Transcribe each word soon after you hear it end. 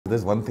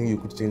there's one thing you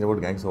could change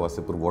about Gangs of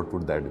Wasseypur, what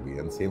would that be?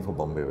 And same for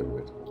Bombay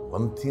Velvet.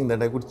 One thing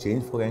that I could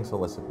change for Gangs of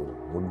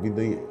Wasseypur would be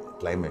the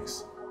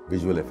climax.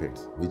 Visual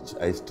effects, which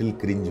I still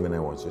cringe when I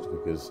watch it,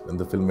 because when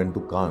the film went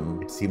to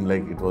Cannes, it seemed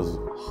like it was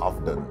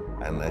half done,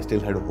 and I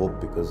still had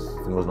hope because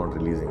the film was not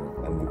releasing,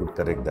 and we could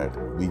correct that.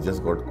 We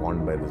just got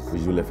conned by this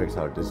visual effects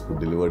artist who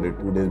delivered it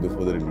 2 days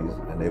before the release,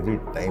 and every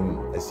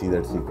time I see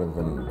that sequence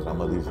when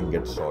Ramadhi Singh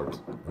gets shot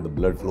and the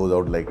blood flows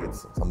out like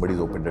it's somebody's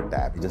opened a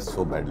tap, it's just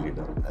so badly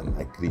done, and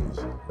I cringe.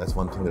 That's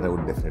one thing that I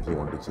would definitely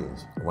want to change.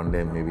 One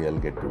day maybe I'll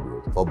get to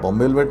do it. For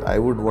Bombay Velvet,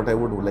 what I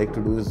would like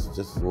to do is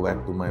just go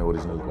back to my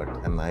original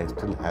cut, and I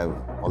still have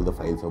all the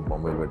files of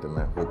Bombay Velvet, and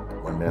I hope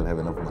one day I'll have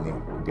enough money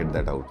to get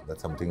that out.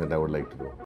 That's something that I would like to do.